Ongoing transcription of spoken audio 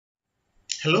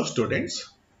Hello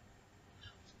students,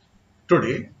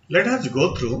 today let us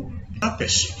go through the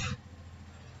passive.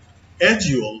 As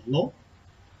you all know,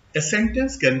 a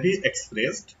sentence can be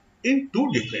expressed in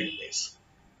two different ways.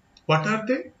 What are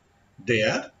they? They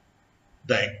are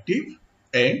the active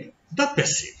and the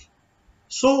passive.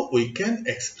 So we can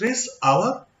express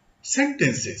our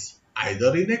sentences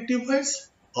either in active voice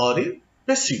or in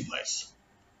passive voice.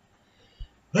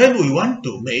 When we want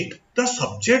to make the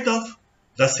subject of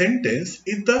the sentence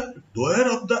is the doer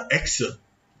of the action,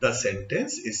 the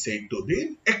sentence is said to be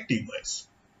in active voice.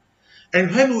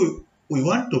 And when we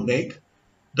want to make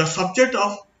the subject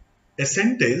of a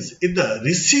sentence is the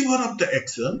receiver of the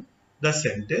action, the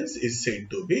sentence is said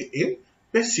to be in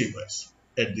passive voice.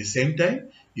 At the same time,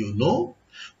 you know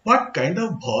what kind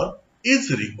of verb is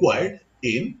required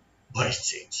in voice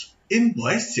change. In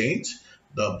voice change,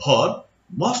 the verb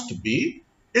must be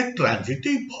a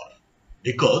transitive verb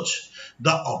because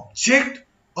the object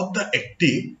of the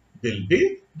active will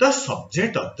be the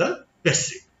subject of the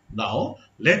passive. Now,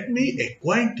 let me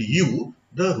acquaint you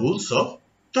the rules of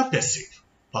the passive.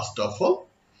 First of all,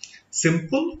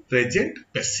 simple present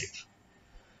passive.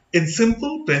 In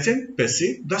simple present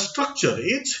passive, the structure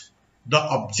is the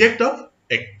object of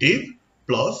active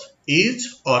plus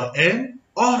is or am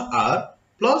or are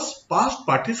plus past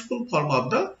participle form of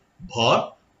the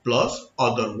verb plus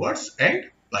other words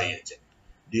and by agent.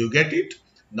 Do you get it?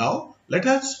 Now, let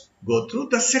us go through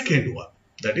the second one,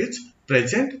 that is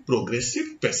present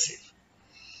progressive passive.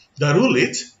 The rule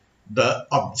is the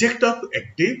object of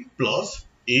active plus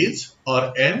is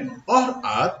or am or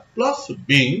are plus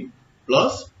being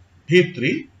plus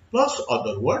V3 plus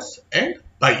other words and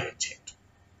by agent.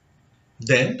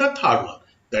 Then the third one,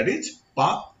 that is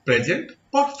present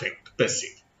perfect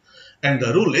passive. And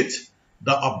the rule is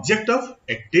the object of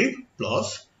active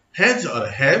plus has or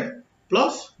have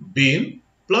plus been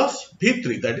plus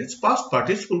V3, that is past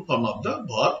participle form of the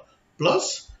verb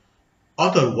plus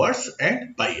other words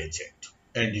and by agent.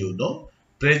 And you know,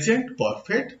 present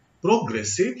perfect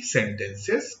progressive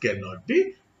sentences cannot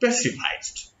be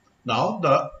passivized. Now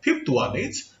the fifth one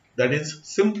is, that is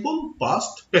simple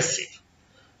past passive.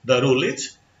 The rule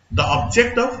is the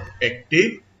object of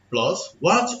active plus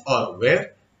was or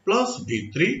were plus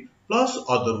V3 plus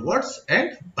other words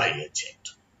and by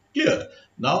agent. Clear?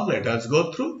 Now let us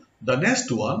go through the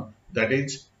next one, that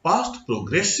is past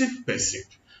progressive passive.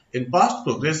 In past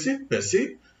progressive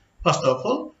passive, first of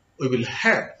all, we will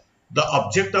have the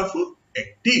object of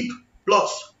active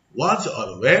plus was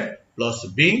or were plus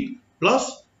being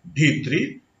plus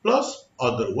V3 plus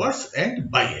other words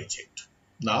and by agent.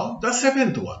 Now the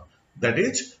seventh one, that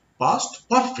is past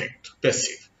perfect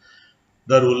passive.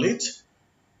 The rule is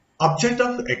object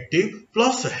of active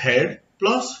plus had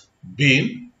plus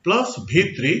been plus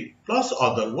V3 plus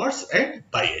other words and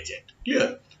by agent.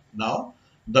 Clear? Now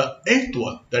the eighth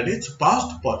one, that is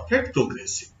past perfect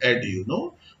progressive. And you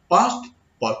know, past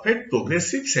perfect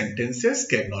progressive sentences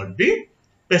cannot be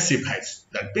passivized.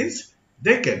 That means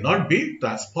they cannot be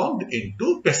transformed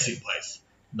into passive voice.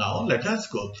 Now let us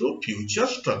go through future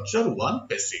structure 1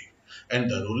 passive. And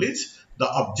the rule is the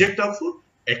object of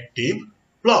active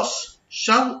plus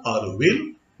shall or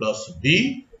will plus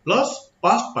be plus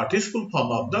past participle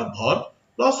form of the verb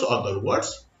plus other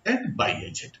words and by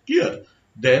agent. Clear?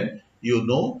 Then you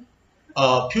know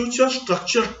future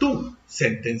structure 2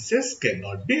 sentences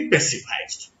cannot be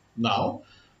passivized. Now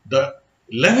the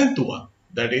 11th one,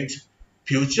 that is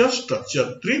future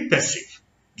structure 3 passive.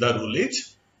 The rule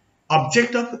is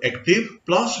object of active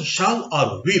plus shall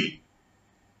or will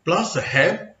plus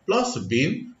have plus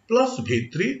been plus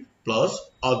V3 plus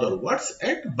other words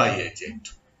and by agent.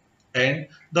 And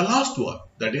the last one,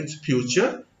 that is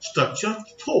future structure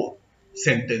 4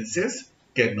 sentences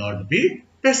cannot be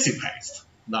passivized.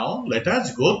 Now let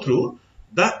us go through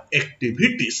the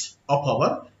activities of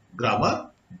our grammar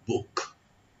book.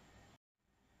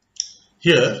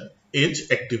 Here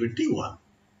is activity 1.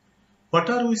 What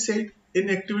are we said in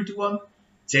activity 1?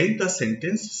 Change the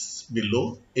sentence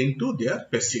below into their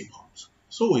passive forms.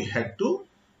 So we had to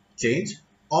change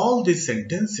all these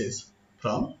sentences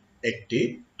from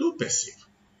active to passive.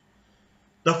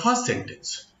 The first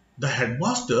sentence, the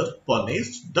headmaster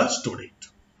punished the student.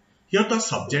 Here the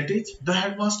subject is the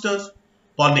headmaster,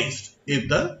 punished is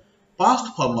the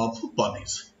past form of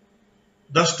punish.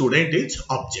 The student is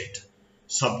object.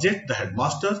 Subject the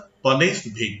headmaster, punished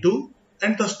V2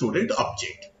 and the student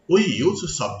object. We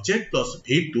use subject plus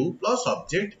V2 plus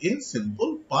object in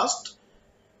simple past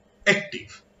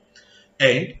active.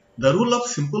 And the rule of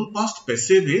simple past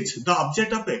passive is the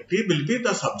object of active will be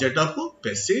the subject of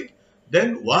passive,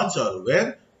 then was or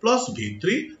were plus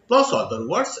V3 plus other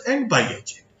words and by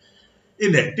agent.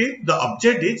 In active, the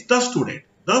object is the student.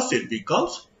 Thus, it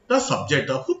becomes the subject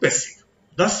of passive.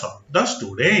 The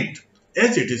student.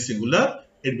 As it is singular,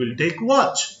 it will take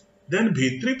watch. Then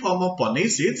V3 form of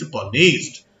punish is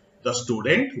punished. The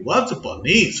student was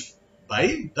punished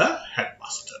by the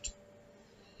headmaster.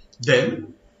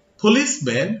 Then,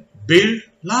 policemen build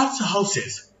large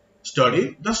houses.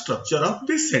 Study the structure of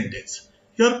this sentence.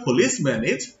 Here, policeman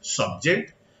is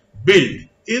subject, build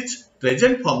is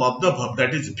present form of the verb,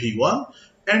 that is V1,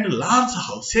 and large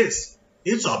houses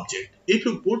is object. If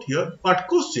you put here what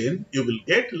question, you will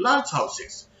get large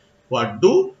houses. What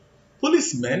do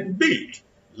policemen build?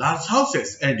 Large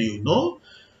houses. And you know,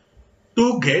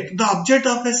 to get the object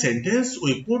of a sentence,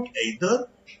 we put either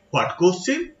what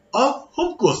question or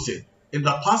whom question. In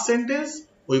the first sentence,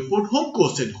 we put whom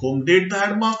question. Whom did the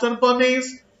headmaster punish?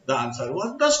 The answer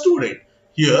was the student.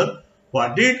 Here,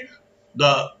 what did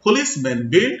the policeman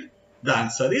build? The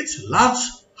answer is large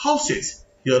houses.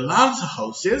 Here, large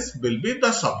houses will be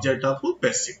the subject of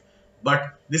passive.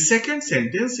 But the second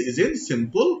sentence is in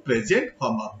simple present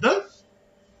form of the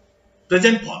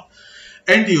present form.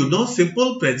 And you know,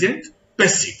 simple present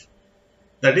passive.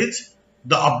 That is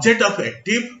the object of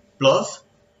active plus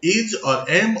is or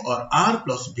am or are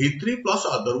plus V3 plus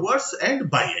other words and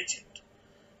by agent.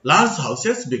 Large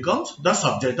houses becomes the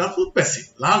subject of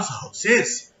passive. Large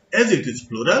houses, as it is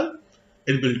plural,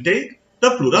 it will take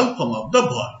the plural form of the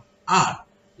verb are.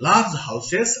 Large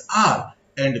houses are,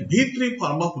 and V3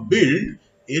 form of build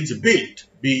is built,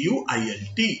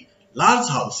 B-U-I-L-T. Large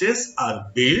houses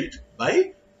are built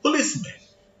by policemen.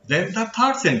 Then the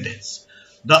third sentence,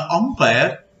 the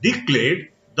umpire declared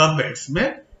the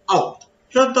batsman out.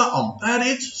 Here the umpire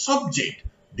is subject,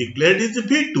 declared is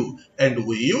V2, and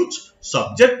we use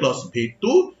subject plus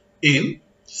V2 in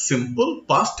simple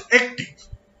past active.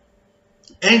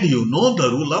 And you know the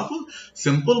rule of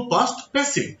simple past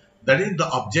passive, that is the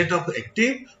object of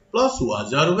active plus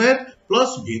was or were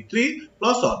plus V3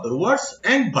 plus other words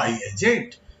and by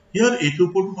agent. Here if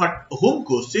you put what whom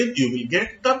question, you will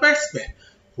get the batsman.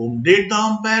 Whom did the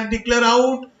umpire declare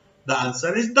out? The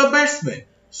answer is the batsman.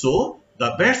 So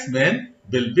the batsman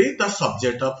will be the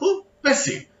subject of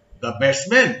passive. The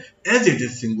batsman, as it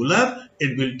is singular,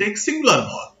 it will take singular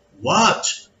verb.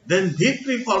 Watch. Then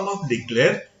V3 form of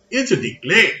declare is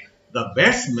declared. The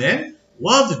batsman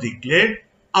was declared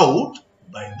out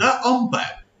by the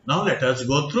umpire. Now let us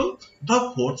go through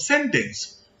the fourth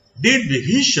sentence. Did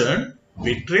Vibhishan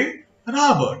betray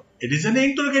Ravan? It is an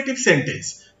interrogative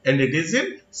sentence and it is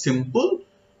in simple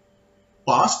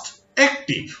past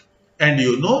active. And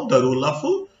you know the rule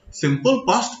of simple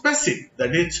past passive,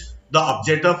 that is the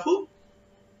object of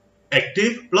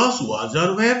active plus was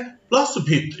or were plus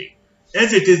V3.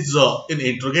 As it is in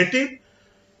interrogative,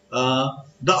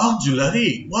 the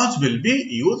auxiliary was will be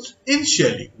used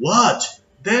initially. Watch.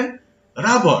 Then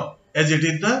Ravan, as it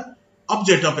is the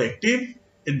object of active,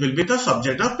 it will be the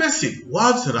subject of passive.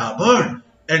 Was Ravan,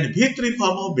 and V3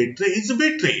 form of betray is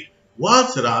betrayed.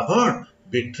 Was Ravan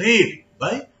betrayed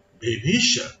by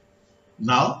Vibhishan?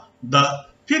 Now the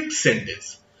fifth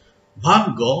sentence.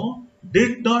 Van Gogh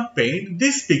did not paint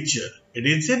this picture. It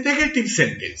is a negative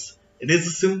sentence. It is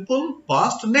a simple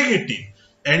past negative,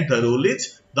 and the rule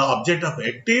is the object of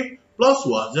active plus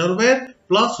was or were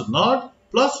plus not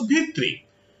plus V3.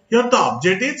 Here the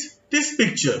object is this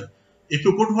picture. If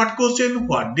you put what question,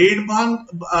 what did Van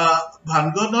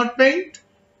Gogh not paint?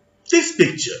 This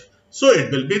picture. So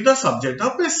it will be the subject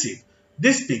of passive.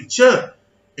 This picture,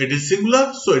 it is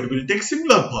singular, so it will take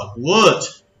singular verb. Watch.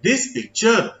 This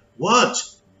picture, watch,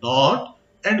 not,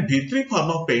 and V3 form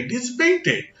of paint is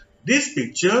painted. This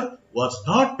picture was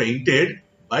not painted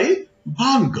by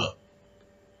Van Gogh.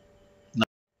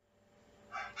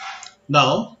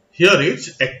 Now, here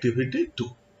is activity 2.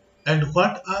 And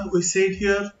what are we said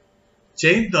here?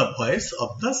 Change the voice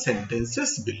of the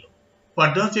sentences below.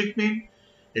 What does it mean?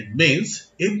 It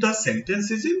means if the sentence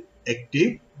is in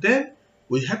active, then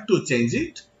we have to change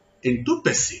it into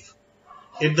passive.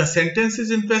 If the sentence is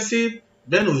in passive,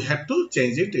 then we have to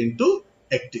change it into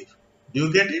active. Do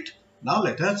you get it? Now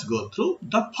let us go through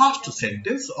the first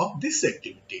sentence of this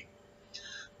activity.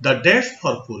 The dates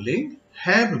for polling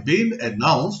have been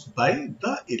announced by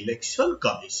the Election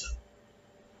Commission.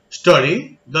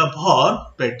 Study the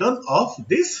verb pattern of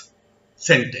this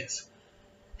sentence.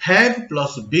 Have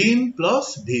plus been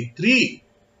plus V3.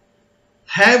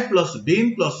 Have plus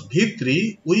been plus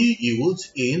V3 we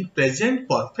use in present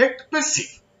perfect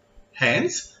passive.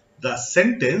 Hence, the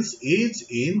sentence is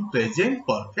in present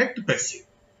perfect passive.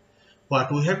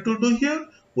 What we have to do here?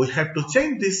 We have to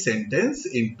change this sentence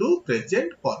into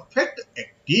present perfect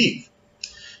active.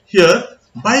 Here,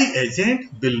 by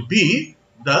agent will be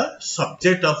the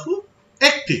subject of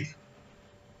active.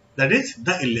 That is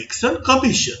the election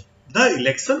commission. The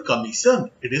election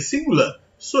commission, it is singular.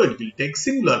 So it will take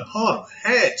singular verb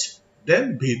has,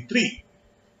 then V3.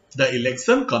 The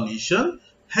election commission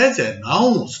has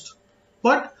announced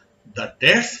what? The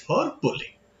dates for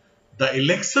polling. The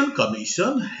election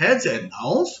commission has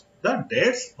announced the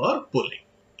dates for polling.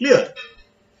 Clear?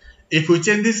 If we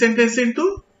change this sentence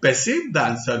into passive, the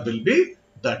answer will be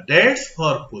the dates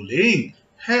for polling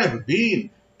have been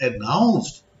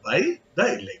announced by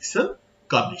the election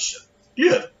commission.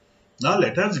 Clear? Now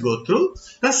let us go through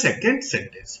the second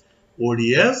sentence.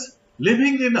 ODS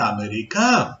living in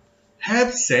America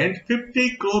have sent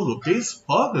 50 crore rupees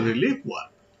for relief work.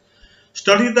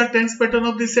 Study the tense pattern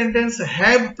of this sentence.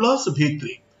 Have plus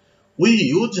V3. We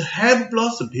use have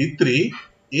plus V3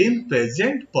 in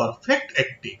present perfect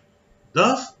active.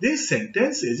 Thus, this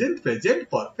sentence is in present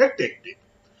perfect active.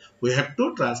 We have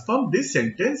to transform this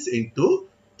sentence into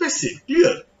passive.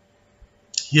 Clear?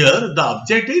 Here, the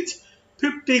object is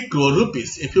 50 crore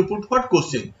rupees. If you put what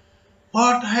question?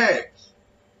 What have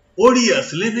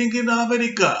ODS living in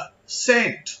America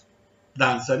sent? The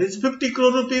answer is 50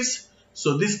 crore rupees.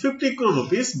 So, this 50 crore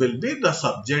rupees will be the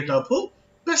subject of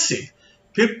passive.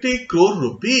 50 crore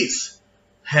rupees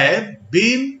have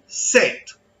been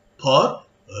sent for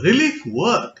relief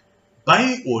work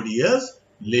by ODS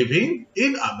living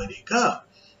in America.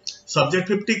 Subject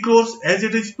 50 crores, as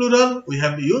it is plural, we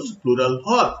have used plural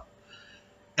verb.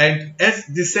 And as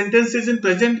this sentence is in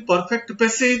present perfect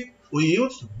passive, we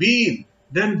use been.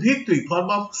 Then V3 form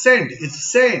of sent is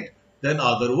sent. Then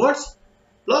other words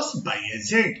plus by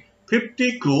agent.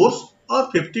 50 crores or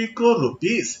 50 crore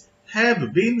rupees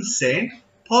have been sent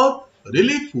for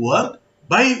relief work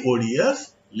by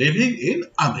ODS living in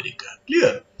America.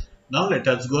 Clear? Now let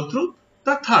us go through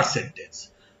the third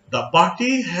sentence. The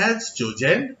party has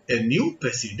chosen a new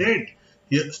president.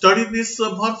 Here, study this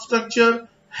verb structure.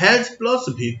 Has plus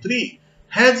V3.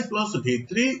 Has plus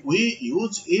V3 we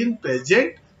use in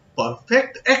present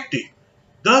perfect active.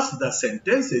 Thus, the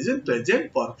sentence is in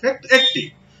present perfect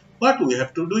active. What we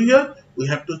have to do here? We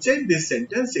have to change this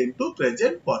sentence into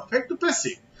present perfect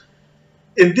passive.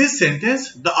 In this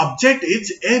sentence, the object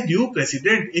is a new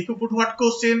president. If you put what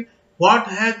question? What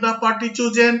has the party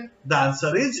chosen? The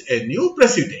answer is a new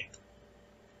president.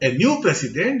 A new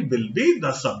president will be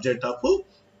the subject of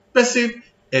passive.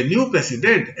 A new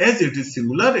president, as it is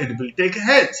singular, it will take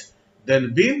has,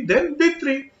 then been, then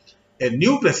V3. A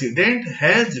new president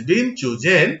has been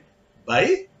chosen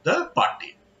by the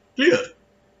party. Clear?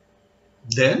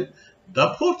 Then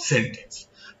the fourth sentence.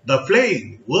 The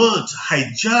plane was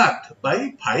hijacked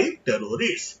by 5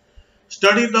 terrorists.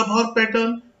 Study the verb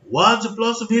pattern. Was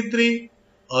plus V3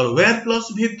 or were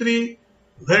plus V3.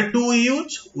 Where do we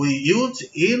use? We use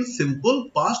in simple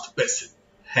past passive.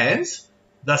 Hence,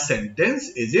 the sentence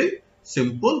is in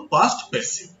simple past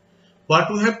passive.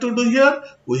 What we have to do here?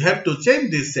 We have to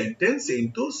change this sentence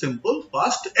into simple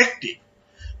past active.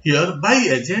 Here, by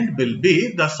agent will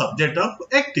be the subject of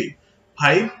active.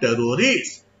 5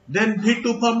 terrorists. Then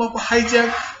V2 form of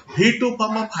hijack. V2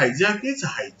 form of hijack is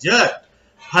hijacked.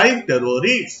 5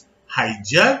 terrorists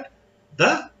hijacked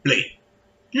the plane.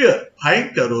 Clear?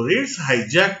 5 terrorists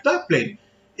hijacked the plane.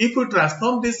 If we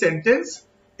transform this sentence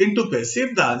into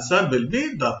passive, the answer will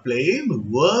be the plane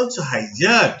was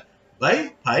hijacked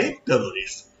by 5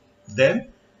 terrorists. Then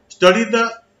study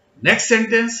the next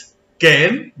sentence.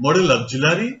 Can modal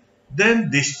auxiliary. Then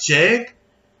this check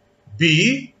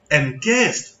be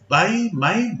encased by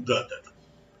my brother.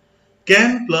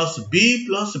 Can plus be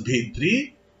plus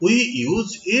V3 we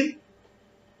use in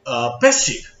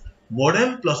passive.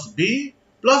 Modal plus be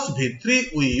plus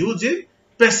V3 we use in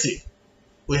passive.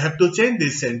 We have to change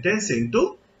this sentence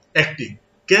into active.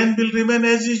 Can will remain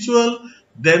as usual.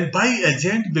 Then by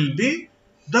agent will be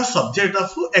the subject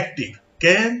of active.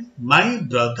 Can my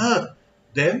brother.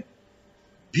 Then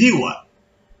V1.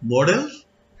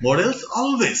 Modals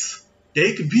always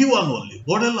take V1 only.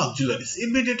 Modal auxiliaries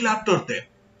immediately after them.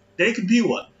 Take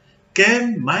V1.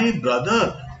 Can my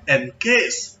brother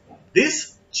encase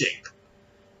this check?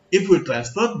 If we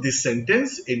transfer this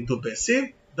sentence into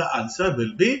passive, the answer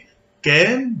will be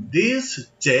can this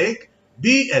check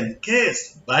be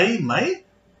encased by my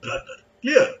brother?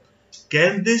 Clear?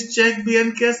 Can this check be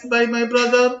encased by my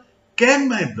brother? Can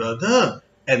my brother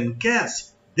encash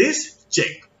this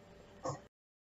check?